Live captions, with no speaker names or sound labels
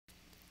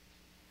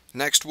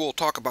Next, we'll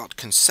talk about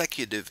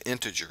consecutive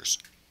integers.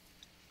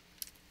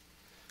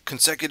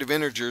 Consecutive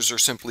integers are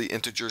simply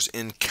integers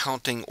in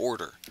counting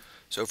order.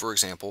 So, for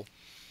example,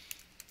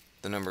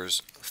 the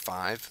numbers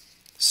 5,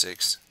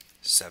 6,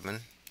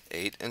 7,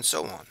 8, and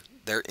so on.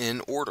 They're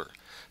in order.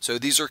 So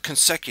these are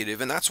consecutive,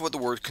 and that's what the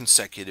word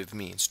consecutive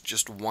means,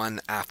 just one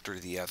after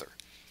the other.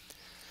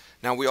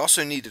 Now we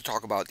also need to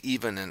talk about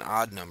even and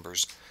odd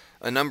numbers.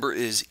 A number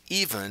is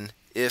even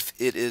if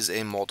it is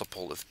a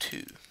multiple of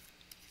 2.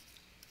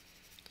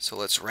 So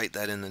let's write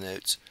that in the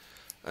notes.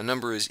 A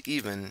number is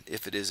even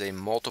if it is a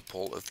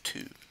multiple of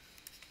 2.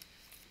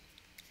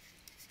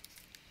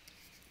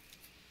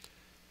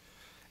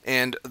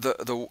 And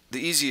the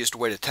easiest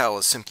way to tell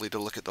is simply to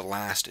look at the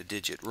last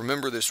digit.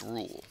 Remember this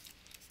rule.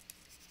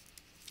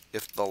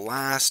 If the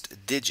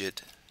last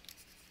digit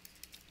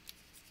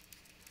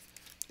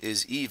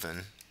is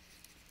even,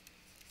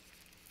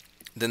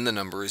 then the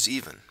number is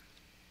even.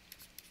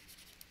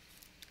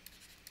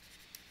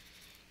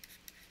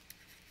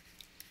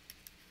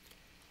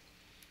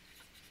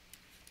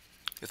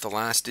 If the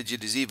last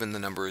digit is even, the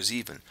number is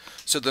even.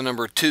 So the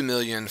number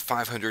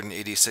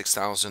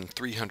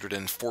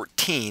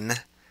 2,586,314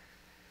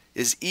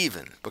 is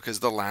even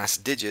because the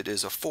last digit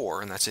is a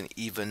 4, and that's an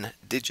even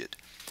digit.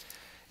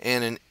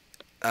 And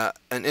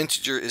an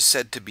integer is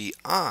said to be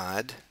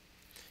odd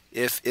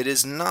if it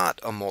is not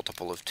a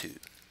multiple of 2.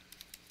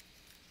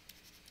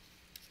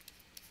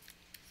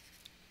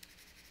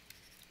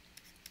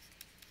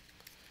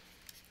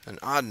 An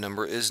odd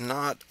number is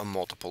not a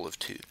multiple of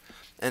 2.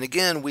 And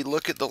again, we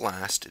look at the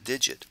last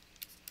digit.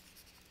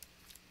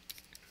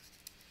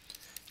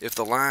 If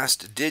the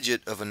last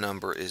digit of a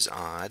number is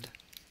odd,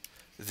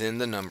 then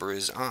the number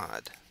is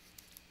odd.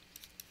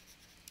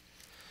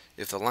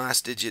 If the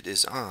last digit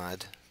is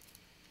odd,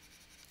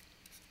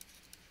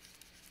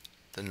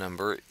 the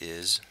number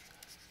is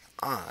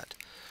odd.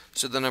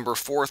 So the number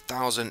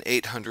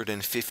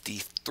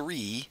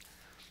 4,853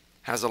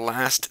 has a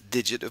last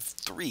digit of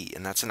 3,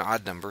 and that's an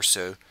odd number,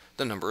 so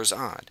the number is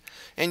odd.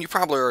 And you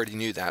probably already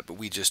knew that, but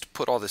we just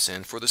put all this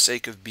in for the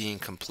sake of being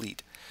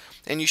complete.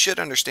 And you should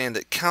understand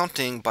that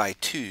counting by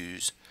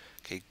twos,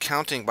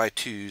 counting by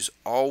twos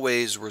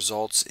always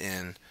results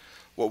in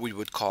what we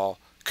would call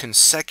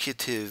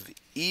consecutive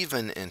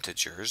even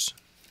integers.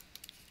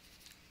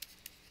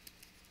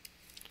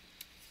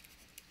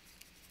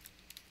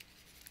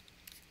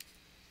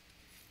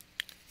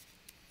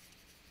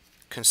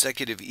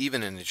 Consecutive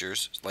even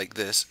integers like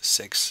this,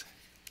 6,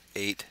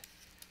 8,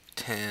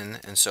 10,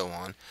 and so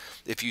on.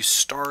 If you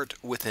start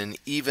with an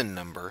even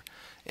number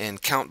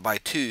and count by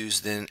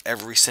twos, then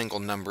every single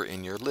number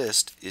in your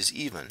list is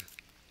even.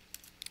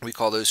 We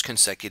call those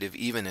consecutive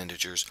even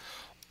integers,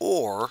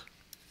 or,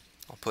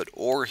 I'll put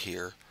or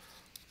here,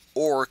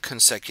 or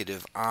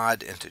consecutive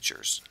odd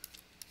integers.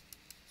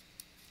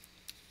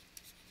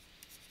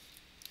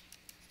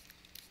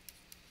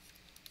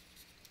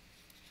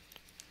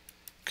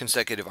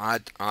 Consecutive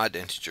odd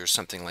integers,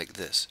 something like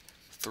this: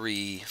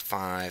 3,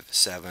 5,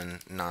 7,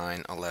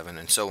 9, 11,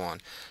 and so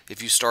on.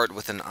 If you start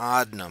with an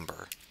odd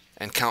number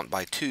and count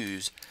by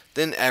twos,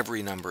 then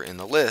every number in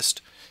the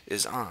list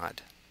is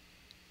odd.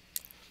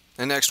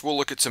 And next we'll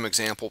look at some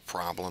example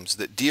problems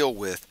that deal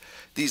with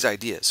these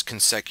ideas,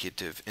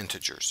 consecutive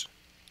integers.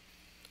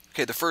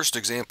 Okay, the first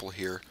example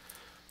here,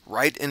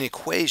 write an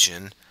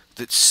equation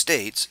that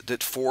states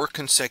that 4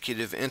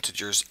 consecutive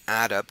integers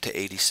add up to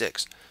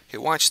 86. Okay,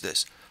 watch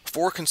this.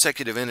 4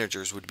 consecutive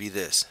integers would be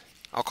this.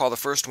 I'll call the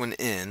first one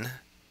n.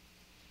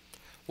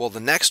 Well, the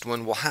next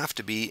one will have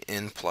to be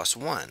n plus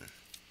 1.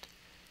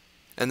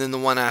 And then the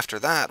one after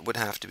that would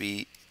have to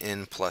be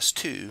n plus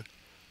 2.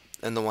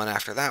 And the one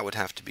after that would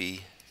have to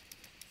be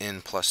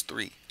n plus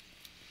 3.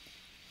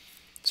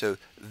 So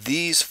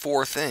these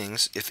 4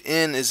 things, if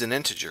n is an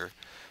integer,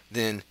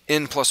 then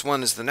n plus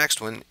 1 is the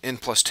next one, n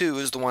plus 2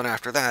 is the one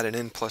after that, and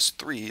n plus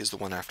 3 is the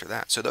one after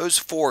that. So those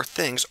 4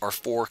 things are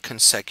 4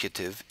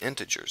 consecutive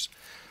integers.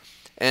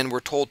 And we're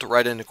told to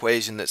write an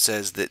equation that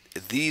says that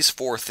these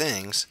 4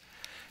 things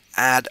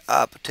add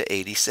up to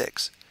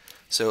 86.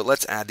 So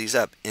let's add these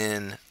up.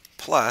 N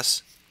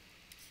plus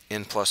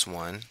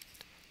 1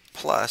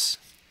 plus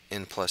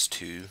n plus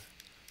 2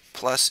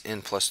 plus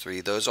n plus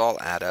 3, those all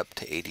add up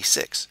to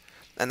 86.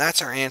 And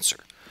that's our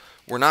answer.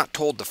 We're not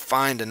told to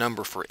find a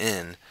number for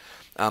n.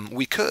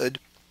 We could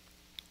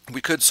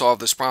solve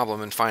this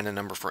problem and find a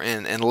number for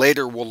n, and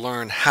later we'll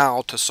learn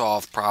how to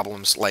solve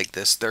problems like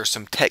this. There are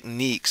some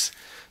techniques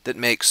that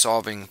make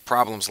solving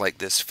problems like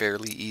this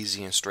fairly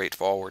easy and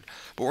straightforward.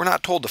 But we're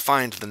not told to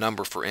find the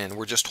number for n,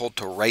 we're just told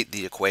to write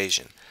the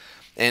equation.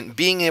 And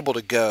being able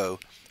to go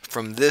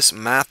from this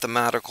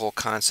mathematical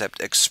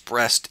concept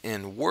expressed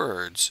in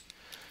words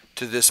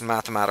to this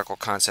mathematical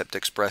concept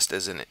expressed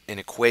as an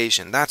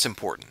equation, that's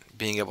important.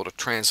 Being able to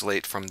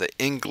translate from the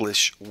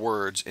English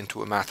words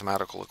into a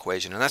mathematical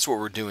equation, and that's what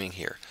we're doing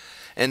here.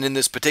 And in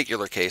this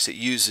particular case, it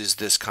uses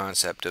this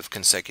concept of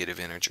consecutive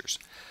integers.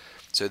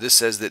 So this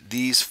says that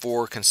these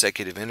 4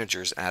 consecutive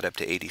integers add up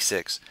to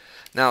 86.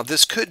 Now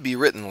this could be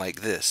written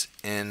like this: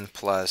 n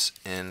plus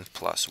 1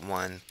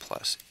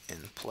 plus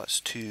n plus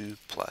 2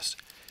 plus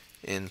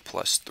n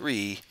plus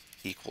 3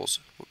 equals,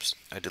 whoops,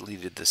 I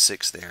deleted the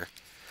 6 there,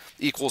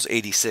 equals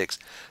 86.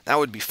 That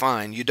would be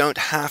fine. You don't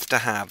have to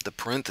have the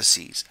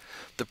parentheses.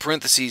 The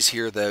parentheses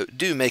here, though,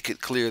 do make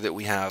it clear that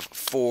we have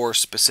 4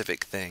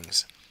 specific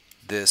things.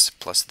 This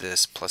plus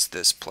this plus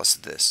this plus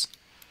this.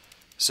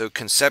 So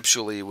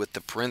conceptually, with the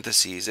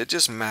parentheses, it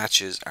just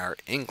matches our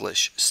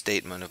English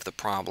statement of the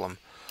problem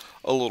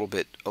a little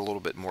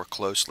bit more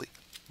closely.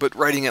 But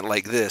writing it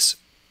like this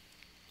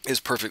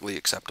is perfectly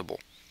acceptable.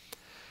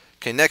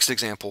 Okay, next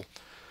example.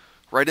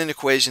 Write an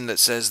equation that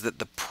says that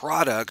the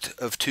product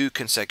of 2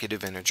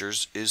 consecutive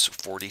integers is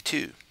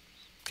 42.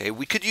 Okay,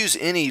 we could use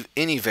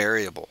any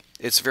variable.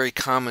 It's very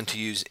common to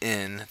use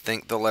n.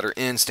 Think the letter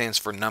n stands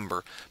for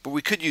number, but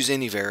we could use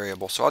any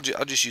variable. So I'll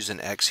just use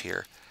an x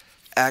here.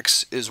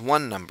 X is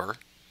one number,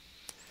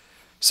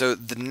 so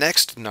the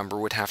next number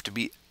would have to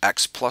be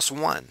x plus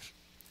 1.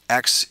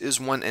 X is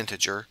one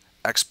integer,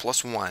 x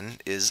plus 1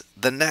 is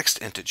the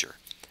next integer.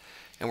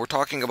 And we're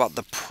talking about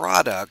the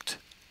product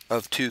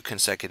of 2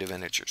 consecutive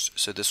integers.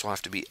 So this will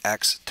have to be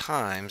x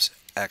times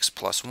x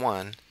plus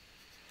 1,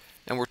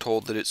 and we're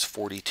told that it's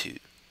 42.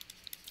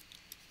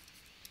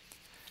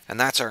 And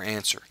that's our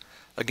answer.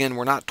 Again,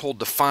 we're not told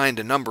to find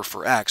a number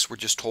for x, we're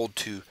just told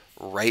to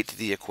write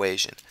the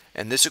equation.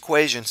 And this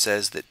equation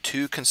says that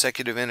 2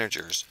 consecutive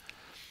integers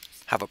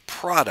have a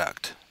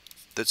product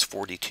that's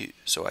 42.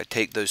 So I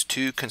take those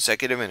 2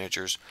 consecutive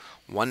integers,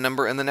 one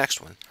number and the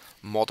next one,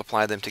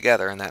 multiply them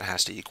together, and that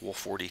has to equal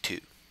 42.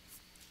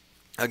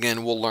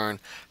 Again, we'll learn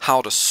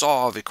how to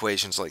solve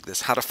equations like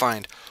this, how to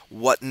find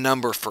what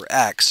number for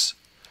x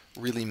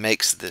really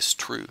makes this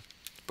true.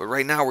 But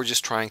right now we're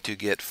just trying to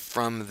get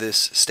from this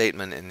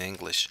statement in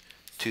English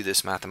to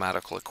this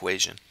mathematical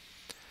equation.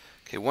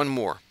 Okay, one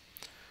more.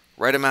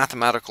 Write a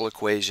mathematical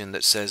equation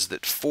that says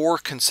that 4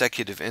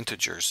 consecutive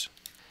integers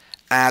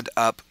add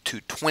up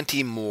to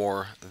 20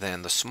 more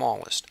than the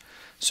smallest.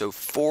 So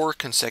 4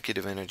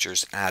 consecutive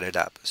integers added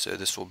up. So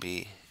this will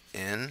be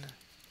n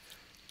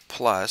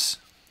plus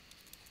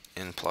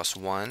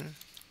 1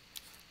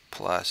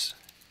 plus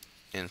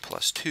n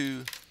plus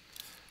 2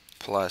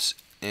 plus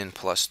n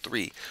plus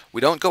 3.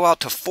 We don't go out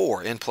to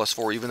 4, n plus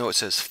 4, even though it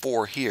says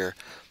 4 here.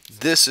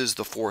 This is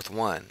the 4th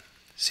one.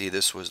 See,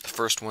 this was the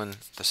first one,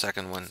 the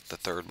second one, the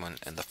third one,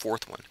 and the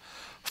 4th one.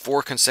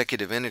 4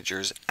 consecutive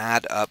integers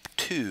add up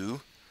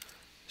to,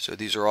 so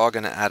these are all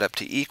going to add up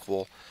to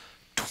equal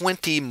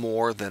 20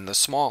 more than the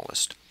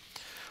smallest.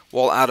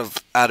 Well,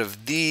 out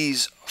of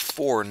these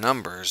 4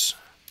 numbers,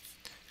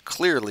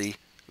 clearly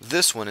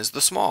this one is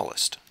the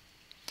smallest.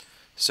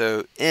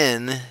 So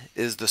n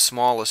is the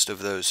smallest of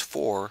those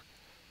 4,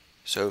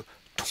 so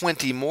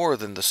 20 more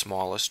than the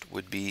smallest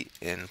would be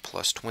n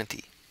plus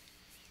 20.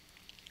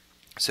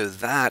 So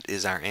that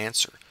is our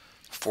answer.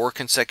 4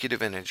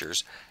 consecutive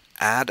integers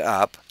add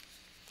up,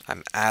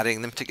 I'm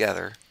adding them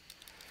together,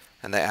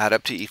 and they add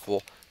up to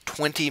equal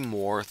 20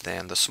 more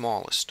than the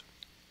smallest.